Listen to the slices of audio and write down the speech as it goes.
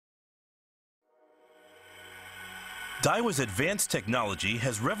Daiwa's advanced technology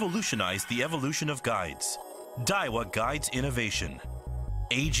has revolutionized the evolution of guides. Daiwa guides innovation.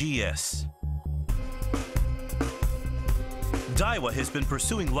 AGS. Daiwa has been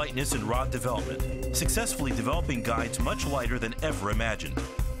pursuing lightness in rod development, successfully developing guides much lighter than ever imagined.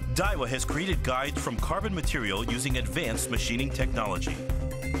 Daiwa has created guides from carbon material using advanced machining technology.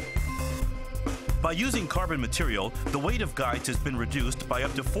 By using carbon material, the weight of guides has been reduced by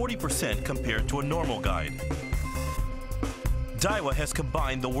up to 40% compared to a normal guide. Daiwa has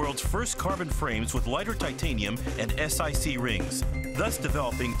combined the world's first carbon frames with lighter titanium and SiC rings, thus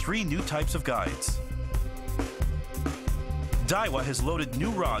developing 3 new types of guides. Daiwa has loaded new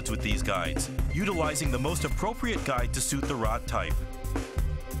rods with these guides, utilizing the most appropriate guide to suit the rod type.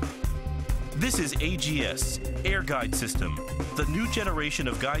 This is AGS Air Guide System, the new generation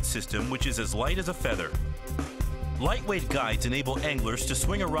of guide system which is as light as a feather. Lightweight guides enable anglers to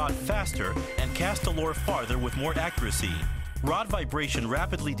swing a rod faster and cast a lure farther with more accuracy. Rod vibration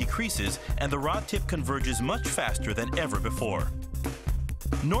rapidly decreases and the rod tip converges much faster than ever before.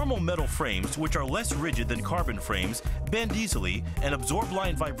 Normal metal frames, which are less rigid than carbon frames, bend easily and absorb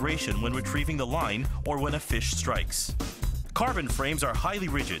line vibration when retrieving the line or when a fish strikes. Carbon frames are highly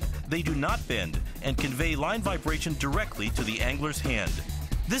rigid, they do not bend, and convey line vibration directly to the angler's hand.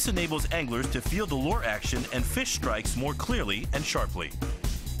 This enables anglers to feel the lure action and fish strikes more clearly and sharply.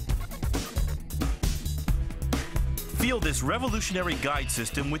 Feel this revolutionary guide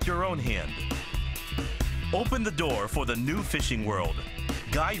system with your own hand. Open the door for the new fishing world.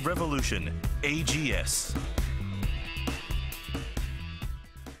 Guide Revolution, AGS.